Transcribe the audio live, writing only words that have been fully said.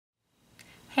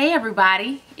Hey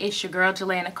everybody, it's your girl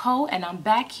Jelena Nicole and I'm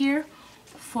back here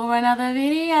for another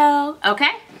video.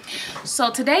 Okay,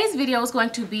 so today's video is going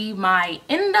to be my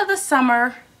end of the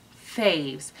summer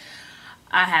faves.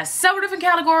 I have several different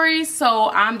categories, so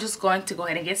I'm just going to go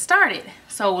ahead and get started.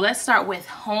 So let's start with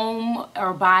home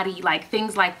or body, like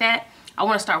things like that. I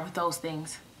want to start with those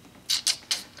things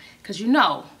because you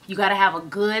know you got to have a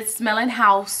good smelling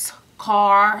house,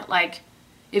 car. Like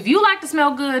if you like to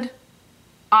smell good,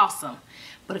 awesome.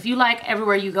 But if you like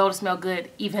everywhere you go to smell good,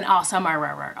 even awesome,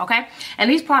 okay? And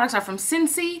these products are from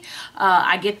Scentsy.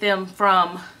 I get them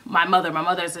from my mother. My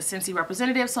mother is a Scentsy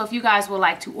representative. So if you guys would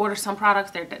like to order some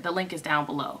products, the link is down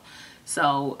below.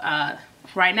 So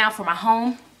right now for my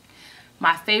home,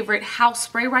 my favorite house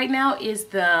spray right now is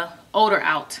the Odor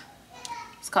Out.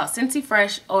 It's called Scentsy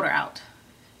Fresh Odor Out.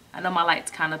 I know my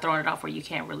light's kind of throwing it off where you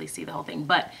can't really see the whole thing,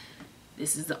 but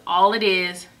this is all it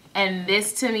is. And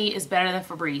this to me is better than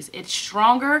Febreze. It's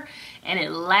stronger and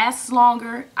it lasts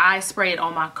longer. I spray it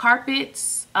on my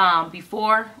carpets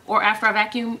before or after I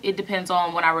vacuum. It depends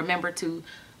on when I remember to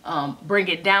bring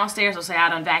it downstairs. Or say I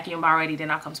done vacuumed already,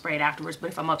 then I'll come spray it afterwards.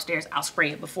 But if I'm upstairs, I'll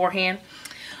spray it beforehand.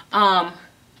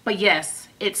 But yes,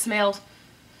 it smells.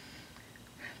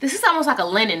 This is almost like a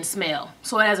linen smell.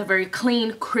 So it has a very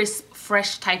clean, crisp,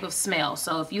 fresh type of smell.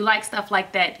 So if you like stuff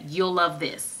like that, you'll love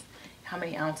this. How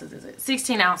many ounces is it?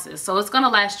 16 ounces. So it's gonna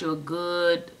last you a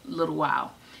good little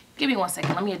while. Give me 1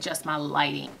 second, let me adjust my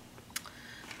lighting.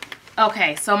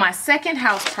 Okay, so my second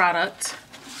house product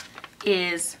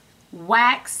is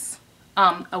wax,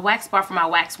 a wax bar for my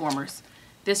wax warmers.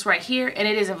 This right here, and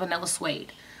it is in vanilla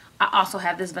suede. I also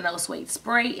have this vanilla suede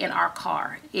spray in our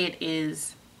car. It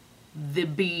is the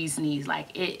bee's knees. Like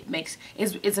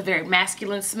it's a very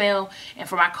masculine smell, and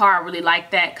for my car I really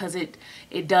like that because it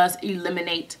does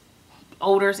eliminate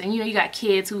odors. And you know, you got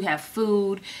kids who have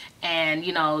food, and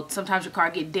you know, sometimes your car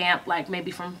get damp, like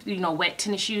maybe from, you know, wet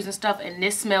tennis shoes and stuff, and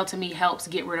this smell to me helps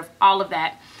get rid of all of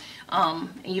that. And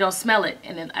you don't smell it,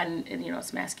 and you know,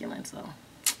 it's masculine. So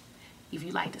if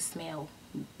you like to smell,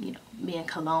 you know, men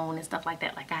cologne and stuff like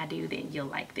that like I do, then you'll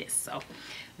like this. So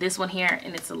this one here,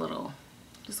 and it's just a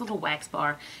little wax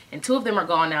bar, and 2 of them are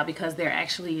gone now because there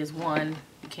actually is one,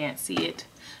 you can't see it.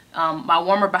 My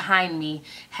warmer behind me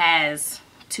has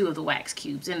 2 of the wax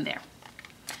cubes in there.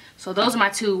 So those are my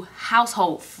 2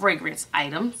 household fragrance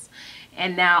items.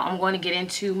 And now I'm going to get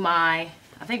into my,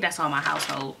 I think that's all my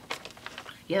household.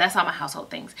 Yeah, that's all my household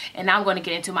things. And now I'm going to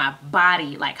get into my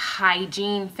body, like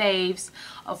hygiene faves.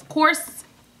 Of course,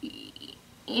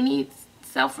 any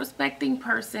self-respecting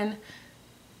person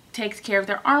takes care of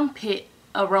their armpit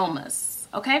aromas,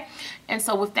 okay? And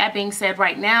so with that being said,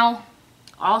 right now,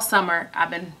 all summer, I've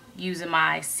been using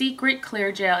my Secret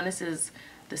Clear Gel, and this is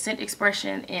the scent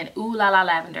expression in Ooh La La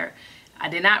Lavender. I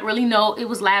did not really know it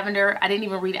was lavender. I didn't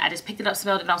even read it. I just picked it up,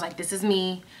 smelled it, and I was like, this is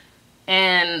me.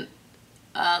 And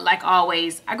like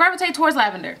always, I gravitate towards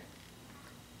lavender.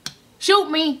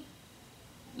 Shoot me.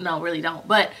 No, really don't.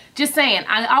 But just saying,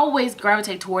 I always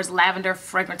gravitate towards lavender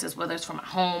fragrances, whether it's for my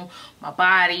home, my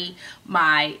body,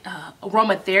 my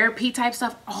aromatherapy type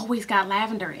stuff. Always got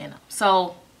lavender in them.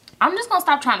 So I'm just gonna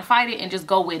stop trying to fight it and just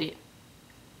go with it.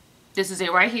 This is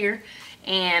it right here.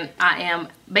 And I am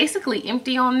basically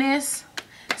empty on this,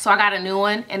 so I got a new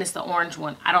one, and it's the orange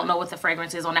one. I don't know what the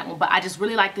fragrance is on that one, but I just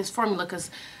really like this formula because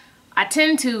I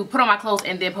tend to put on my clothes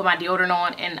and then put my deodorant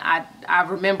on, and I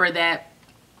remember that,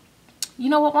 you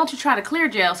know what, why don't you try the clear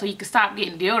gel so you can stop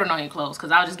getting deodorant on your clothes,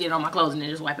 because I'll just get it on my clothes and then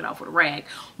just wipe it off with a rag.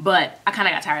 But I kind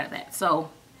of got tired of that.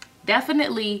 So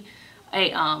definitely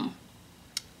a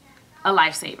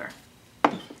lifesaver.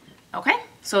 Okay,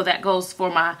 so that goes for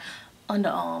my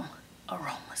underarm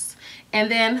aromas.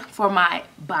 And then for my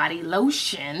body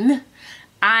lotion,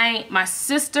 my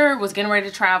sister was getting ready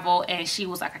to travel, and she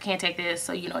was like, I can't take this,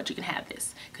 so you know what, you can have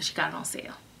this, because she got it on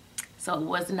sale.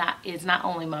 So it's not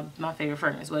only my favorite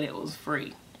fragrance, but it was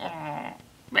free. Bath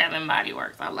and Body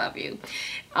Works, I love you.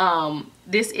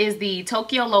 This is the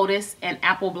Tokyo Lotus and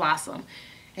Apple Blossom.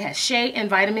 It has shea and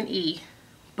vitamin E,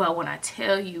 but when I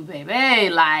tell you, baby,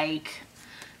 like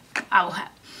I will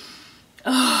have,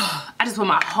 I just put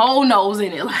my whole nose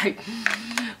in it. Like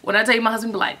when I tell you, my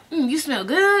husband be like, you smell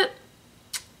good.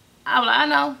 I'm like, I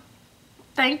know,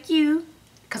 thank you.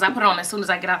 Because I put it on as soon as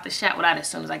I get out the shower. Well, not as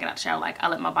soon as I get out the shower. Like I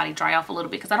let my body dry off a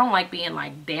little bit, because I don't like being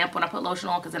like damp when I put lotion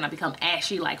on, because then I become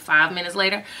ashy like 5 minutes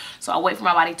later. So I wait for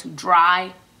my body to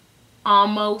dry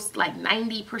almost like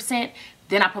 90%.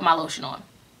 Then I put my lotion on.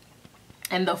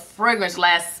 And the fragrance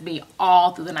lasts me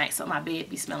all through the night, so my bed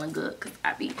be smelling good, because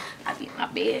I be in my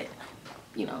bed,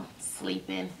 you know,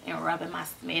 sleeping and rubbing my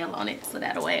smell on it, so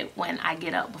that way when I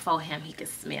get up before him, he can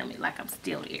smell me like I'm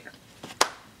still here.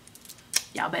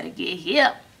 Y'all better get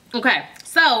hip. Okay,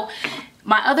 so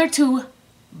my other two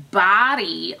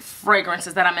body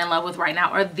fragrances that I'm in love with right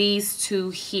now are these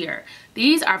two here.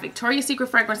 These are Victoria's Secret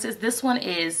fragrances. This one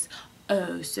is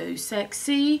Oh So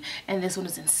Sexy, and this one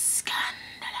is in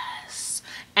Scandalous.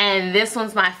 And this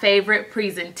one's my favorite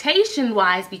presentation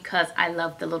wise because I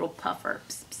love the little puffer.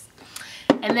 Psst,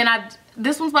 psst. And then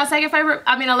this one's my second favorite.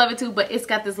 I mean, I love it too, but it's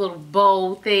got this little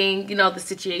bow thing, you know, the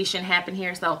situation happened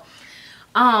here. So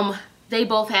they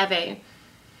both have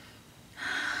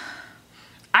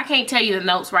I can't tell you the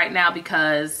notes right now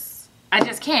because I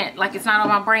just can't. Like, it's not on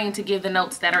my brain to give the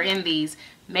notes that are in these.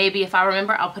 Maybe if I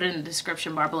remember, I'll put it in the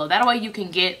description bar below. That way you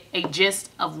can get a gist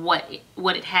of what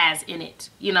it has in it.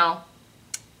 You know,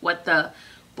 what the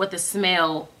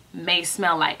smell may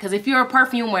smell like. Because if you're a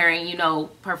perfume wearing, you know,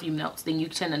 perfume notes, then you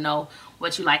tend to know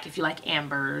what you like. If you like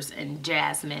ambers and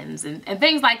jasmines and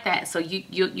things like that. So you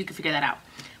can figure that out.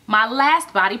 My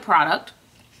last body product,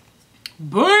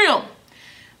 bam!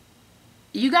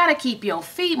 You gotta keep your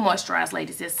feet moisturized,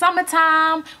 ladies. It's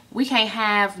summertime. We can't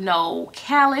have no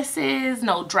calluses,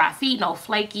 no dry feet, no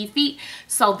flaky feet.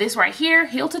 So this right here,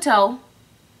 heel to toe,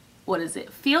 what is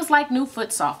it? Feels like new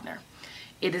foot softener.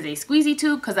 It is a squeezy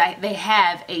tube because they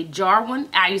have a jar one.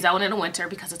 I use that one in the winter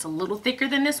because it's a little thicker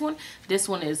than this one. This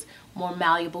one is more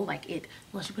malleable. Like,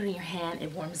 once you put it in your hand,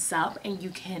 it warms up and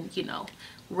you can, you know,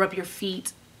 rub your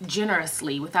feet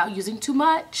generously without using too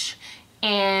much.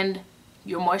 And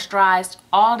you're moisturized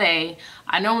all day.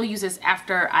 I normally use this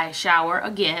after I shower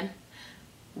again.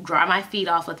 Dry my feet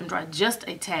off, let them dry just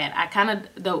a tad. I kind of,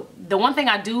 the one thing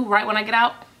I do right when I get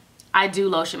out, I do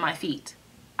lotion my feet.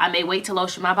 I may wait to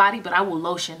lotion my body, but I will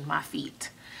lotion my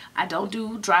feet. I don't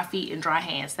do dry feet and dry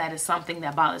hands. That is something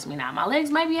that bothers me now. My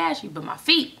legs may be ashy, but my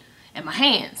feet and my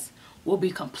hands will be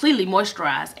completely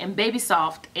moisturized and baby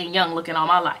soft and young looking all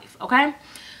my life, okay?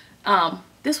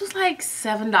 This was like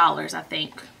 $7, I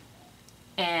think.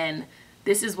 And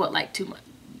this is what, like 2 months?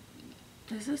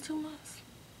 This is 2 months?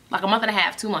 Like a month and a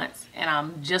half, 2 months. And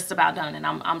I'm just about done. And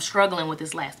I'm struggling with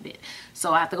this last bit.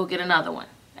 So I have to go get another one.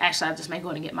 Actually, I just may go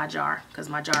and get my jar. Because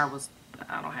my jar was,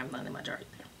 I don't have nothing in my jar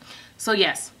either. So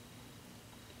yes,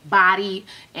 body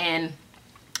and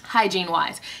hygiene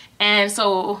wise. And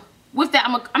so with that,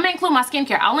 I'm gonna include my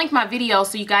skincare. I'll link my video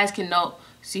so you guys can know,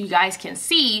 so you guys can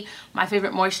see my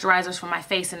favorite moisturizers for my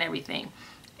face and everything.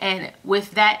 And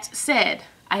with that said,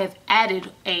 I have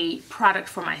added a product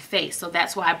for my face. So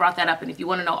that's why I brought that up. And if you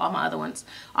want to know all my other ones,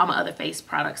 all my other face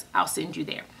products, I'll send you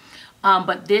there.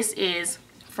 But this is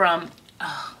from,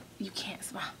 oh, you can't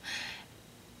smell,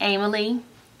 Emily.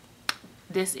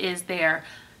 This is their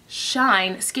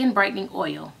Shine Skin Brightening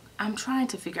Oil. I'm trying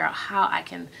to figure out how I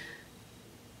can,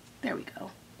 there we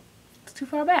go. It's too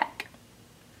far back.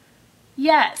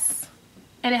 Yes.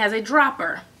 And it has a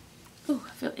dropper. Ooh,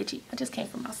 I feel itchy. I just came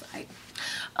from outside.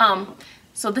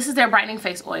 So this is their brightening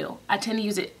face oil. I tend to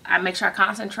use it, I make sure I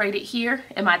concentrate it here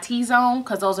in my T-zone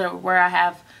because those are where I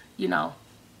have, you know,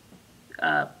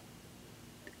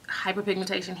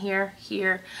 hyperpigmentation here,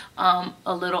 a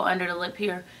little under the lip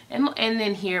here, and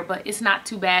then here, but it's not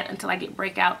too bad until I get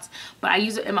breakouts. But I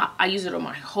use it on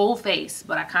my whole face,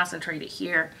 but I concentrate it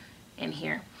here and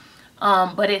here.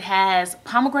 But it has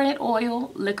pomegranate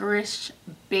oil, licorice,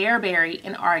 bearberry,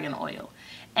 and argan oil.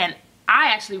 And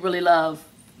I actually really love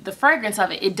the fragrance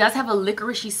of it. It does have a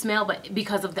licoricey smell, but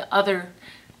because of the other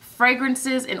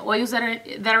fragrances and oils that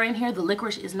are in here, the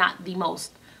licorice is not the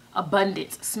most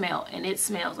abundant smell. And it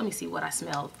smells, let me see what I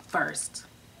smelled first.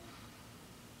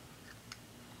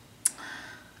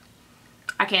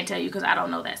 I can't tell you because I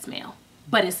don't know that smell,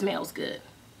 but it smells good.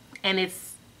 And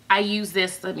I use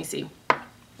this, let me see.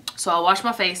 So I'll wash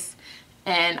my face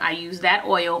and I use that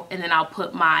oil, and then I'll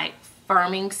put my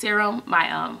firming serum,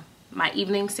 my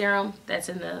evening serum that's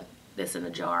in the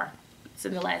jar. It's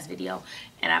in the last video,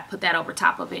 and I put that over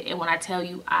top of it. And when I tell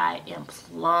you I am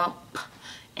plump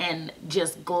and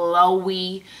just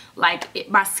glowy, like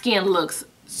my skin looks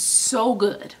so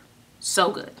good,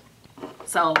 so good.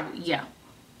 So yeah,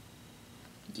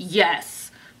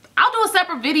 yes, I'll do a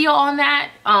separate video on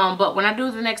that, but when I do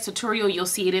the next tutorial, you'll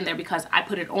see it in there because I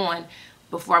put it on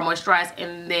before I moisturize,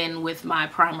 and then with my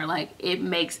primer, like, it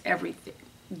makes everything.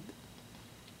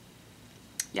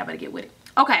 Y'all better get with it.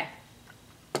 Okay,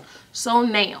 so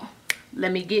now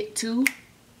let me get to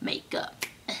makeup.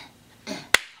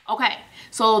 Okay,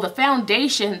 so the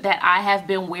foundation that I have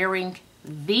been wearing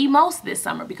the most this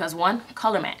summer, because 1,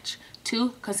 color match,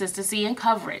 2, consistency and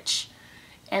coverage,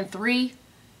 and 3,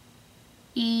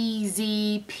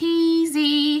 easy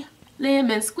peasy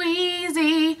lemon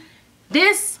squeezy.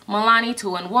 This Milani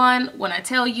 2-in-1. When I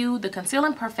tell you the Conceal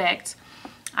and Perfect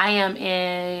I am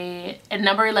in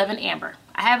number 11 Amber.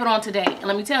 I have it on today, and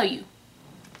let me tell you,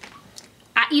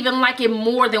 I even like it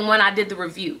more than when I did the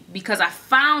review because I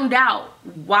found out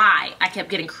why I kept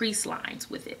getting crease lines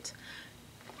with it.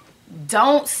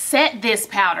 Don't set this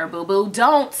powder, boo-boo.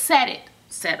 Don't set it.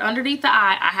 Set underneath the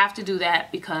eye. I have to do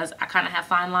that because I kind of have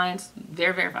fine lines.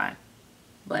 Very, very fine.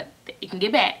 But it can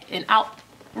get bad and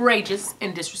outrageous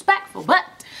and disrespectful. But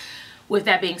with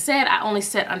that being said, I only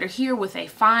set under here with a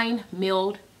fine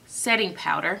milled setting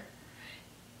powder.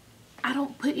 I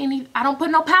don't put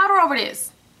no powder over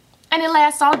this. And it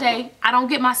lasts all day. I don't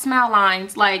get my smile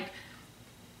lines. Like,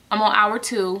 I'm on hour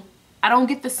 2. I don't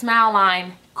get the smile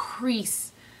line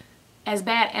crease as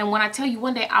bad. And when I tell you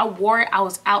one day I wore it, I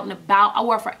was out and about. I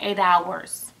wore it for 8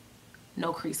 hours.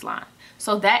 No crease line.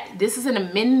 So this is an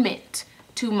amendment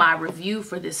to my review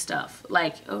for this stuff.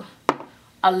 Like, oh,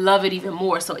 I love it even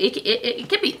more. So it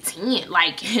could be 10.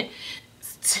 Like, 10.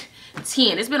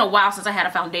 It's been a while since I had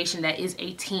a foundation that is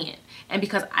a 10. And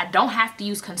because I don't have to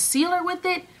use concealer with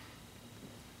it,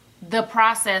 the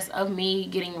process of me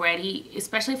getting ready,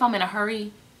 especially if I'm in a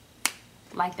hurry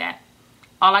like that,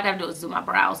 all I gotta do is do my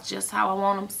brows just how I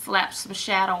want them, slap some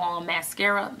shadow on,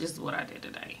 mascara. This is what I did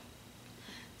today.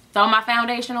 Throw my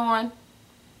foundation on,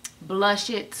 blush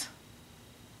it,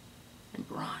 and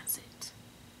bronze it.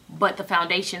 But the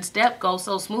foundation step goes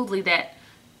so smoothly that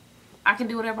I can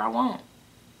do whatever I want.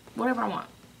 Whatever I want.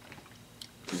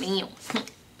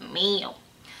 Meal.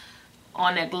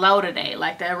 On that glow today,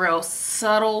 like that real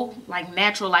subtle, like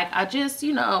natural, like I just,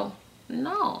 you know,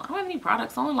 no, I don't have any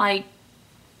products on. Like,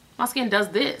 my skin does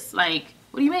this. Like,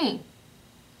 what do you mean?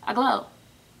 I glow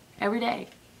every day.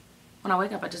 When I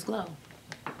wake up, I just glow.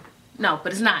 No,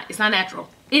 but it's not natural.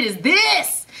 It is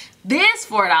this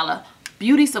 $4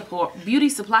 beauty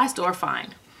supply store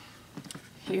find.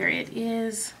 Here it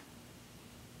is.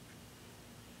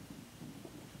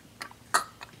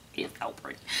 It's so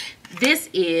pretty. This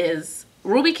is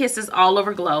Ruby Kisses All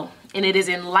Over Glow, and it is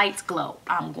in light glow.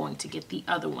 I'm going to get the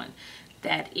other one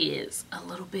that is a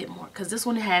little bit more, because this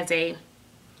one has a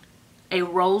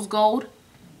rose gold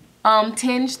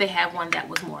tinge. They have one that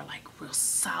was more like real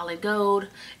solid gold,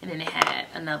 and then they had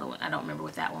another one. I don't remember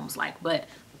what that one was like, but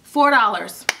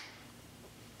 $4.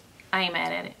 I ain't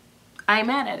mad at it. I ain't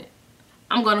mad at it.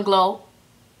 I'm gonna glow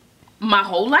my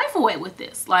whole life away with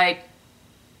this. Like,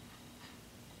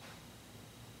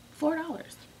 $4.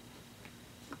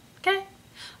 Okay.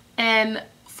 And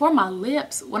for my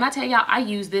lips, when I tell y'all I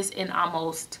use this in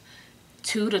almost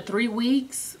 2 to 3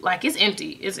 weeks, like it's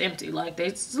empty. It's empty. Like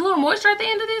there's a little moisture at the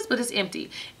end of this, but it's empty.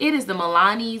 It is the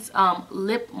Milani's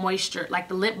lip moisture, like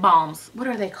the lip balms. What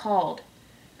are they called?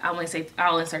 I'll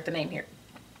insert the name here.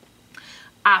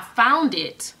 I found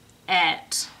it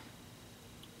at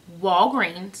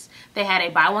Walgreens. They had a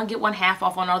buy one get one half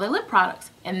off on all their lip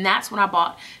products, and that's when I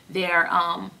bought their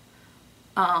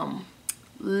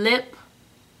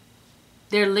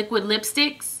liquid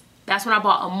lipsticks. That's when I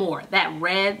bought a more. That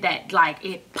red, that like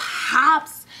it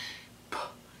pops.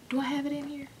 Do I have it in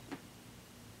here?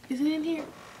 Is it in here?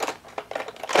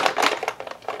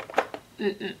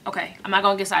 Okay, I'm not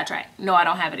gonna get sidetracked. No, I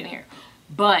don't have it in here.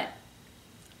 But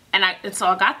so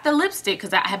I got the lipstick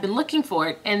because I had been looking for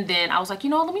it, and then I was like, you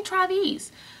know, let me try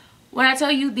these. When I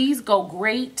tell you these go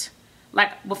great,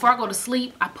 like before I go to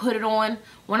sleep, I put it on.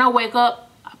 When I wake up,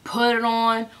 I put it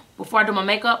on. Before I do my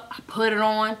makeup, I put it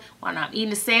on. When I'm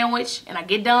eating a sandwich and I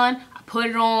get done, I put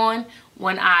it on.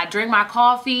 When I drink my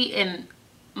coffee and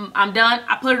I'm done,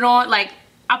 I put it on. Like,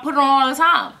 I put it on all the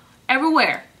time.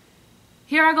 Everywhere.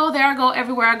 Here I go, there I go,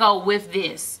 everywhere I go with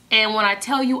this. And when I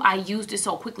tell you I used it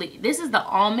so quickly, this is the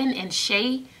almond and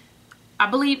shea. I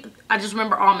believe, I just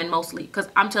remember almond mostly, because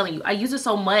I'm telling you, I use it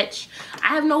so much. I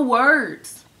have no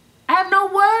words. I have no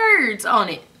words on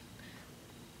it.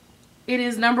 It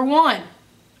is #1.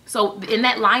 So in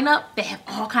that lineup, they have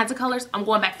all kinds of colors. I'm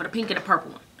going back for the pink and the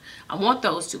purple one. I want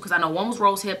those two because I know one was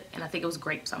rose hip and I think it was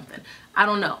grape something. I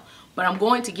don't know. But I'm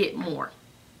going to get more.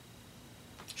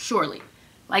 Surely.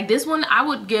 Like this one, I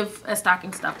would give as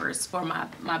stocking stuffers for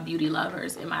my beauty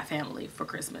lovers in my family for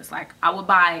Christmas. Like I would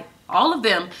buy all of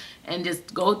them and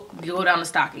just go down the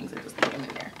stockings and just put them in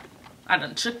there. I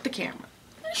done shook the camera.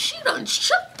 She done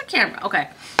shook the camera. Okay.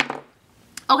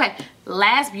 Okay.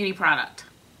 Last beauty product.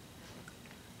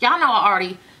 Y'all know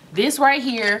already, this right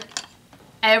here,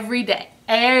 every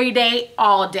day,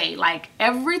 all day. Like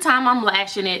every time I'm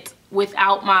lashing it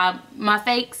without my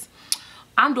fakes,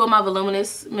 I'm doing my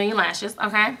voluminous mini lashes,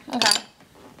 okay? Okay.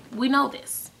 We know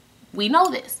this. We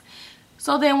know this.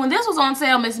 So then when this was on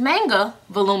sale, Miss Manga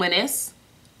voluminous,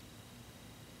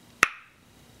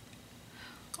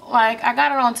 like I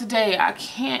got it on today. I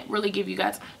can't really give you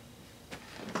guys,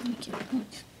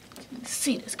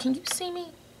 see this. Can you see me?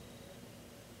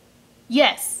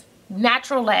 Yes,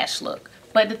 natural lash look.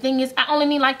 But the thing is, I only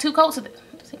need like 2 coats of it.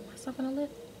 See myself in the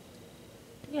lip?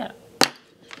 Yeah.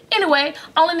 Anyway,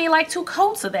 I only need like 2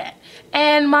 coats of that.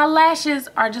 And my lashes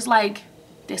are just like,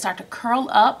 they start to curl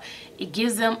up. It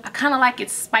gives them, I kind of like it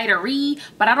spidery,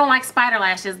 but I don't like spider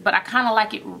lashes, but I kind of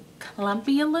like it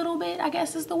clumpy a little bit, I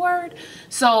guess is the word.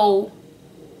 So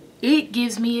it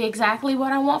gives me exactly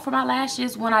what I want for my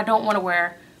lashes when I don't want to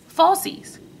wear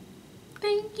falsies.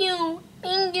 Thank you.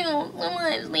 Thank you so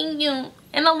much. Thank you.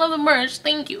 And I love the merch.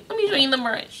 Thank you. Let me show you the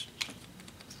merch.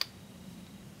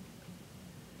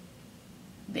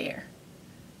 There.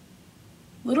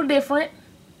 Little different,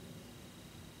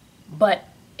 but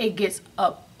it gets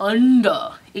up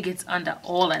under. It gets under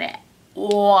all of that.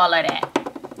 All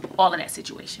of that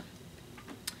situation.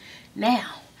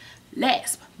 Now,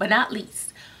 last but not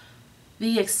least,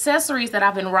 the accessories that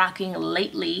I've been rocking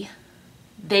lately,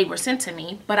 they were sent to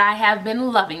me, but I have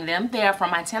been loving them. They are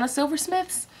from my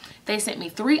Silversmiths. They sent me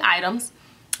 3 items.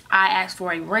 I asked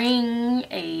for a ring,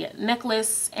 a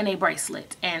necklace, and a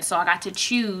bracelet. And so I got to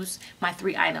choose my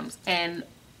 3 items. And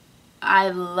I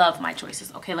love my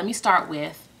choices. Okay, let me start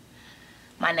with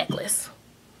my necklace.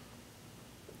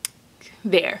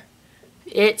 There.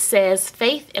 It says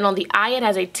Faith, and on the eye it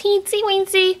has a teensy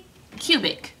weensy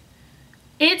cubic.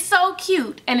 It's so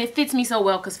cute, and it fits me so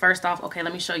well because first off, okay,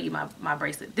 let me show you my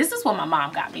bracelet. This is what my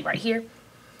mom got me right here.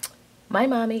 My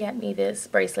mommy got me this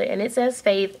bracelet, and it says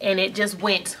Faith, and it just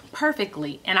went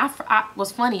perfectly. And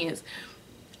what's funny is,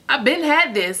 I've been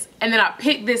had this, and then I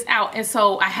picked this out, and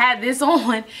so I had this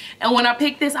on, and when I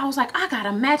picked this, I was like, I got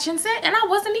a matching set, and I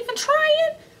wasn't even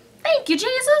trying. Thank you,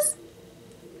 Jesus.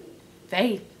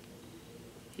 Faith.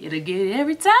 It'll get it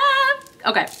every time.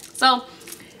 Okay, so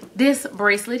this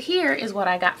bracelet here is what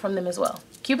I got from them as well.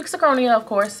 Cubic zirconia, of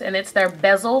course, and it's their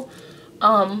bezel,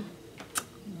 what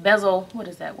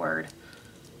is that word?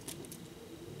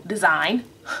 Design.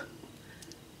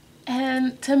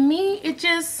 And to me, it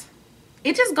just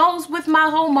goes with my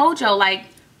whole mojo. Like,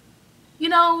 you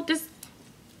know, this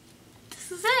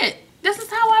is it. This is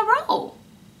how I roll.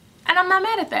 And I'm not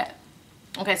mad at that.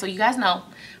 Okay, so you guys know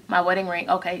my wedding ring.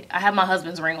 Okay, I have my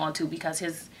husband's ring on too because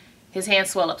his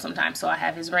hands swell up sometimes. So I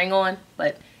have his ring on.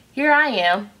 But here I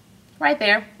am, right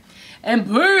there. And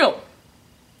boom!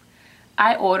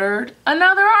 I ordered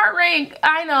another heart ring.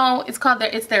 I know,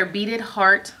 it's their beaded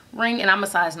heart ring, and I'm a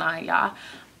size 9, y'all.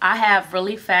 I have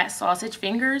really fat sausage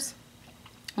fingers.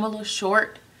 I'm a little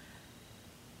short,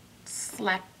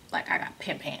 like I got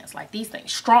pimp hands. Like these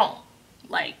things strong.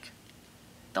 Like,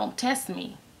 don't test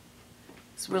me.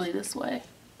 It's really this way.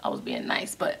 I was being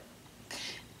nice, but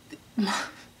my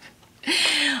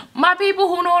people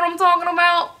who know what I'm talking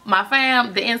about, my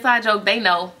fam, the inside joke, they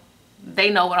know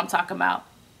what I'm talking about.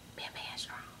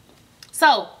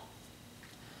 So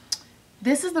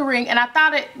this is the ring, and I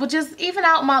thought it would just even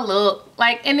out my look.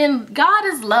 Like, and then God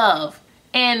is love,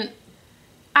 and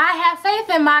I have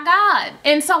faith in my God.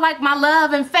 And so like my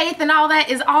love and faith and all that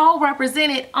is all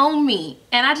represented on me.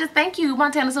 And I just thank you,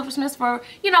 Montana Silversmith, for,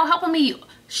 you know, helping me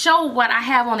show what I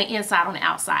have on the inside, on the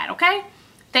outside, okay?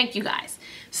 Thank you guys.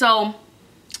 So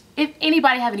if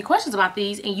anybody have any questions about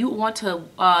these and you want to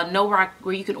know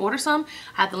where you can order some,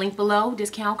 I have the link below,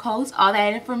 discount codes, all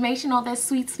that information, all that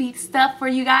sweet, sweet stuff for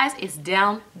you guys is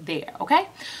down there, okay?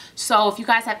 So if you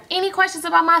guys have any questions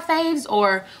about my faves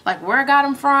or like where I got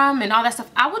them from and all that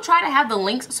stuff, I will try to have the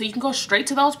links so you can go straight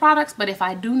to those products. But if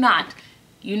I do not,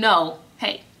 you know,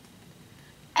 hey,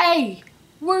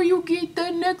 where you get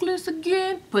that necklace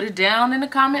again? Put it down in the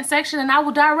comment section and I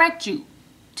will direct you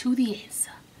to the answer.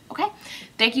 Okay,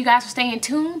 thank you guys for staying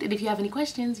tuned, and if you have any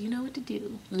questions, you know what to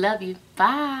do. Love you.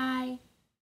 Bye.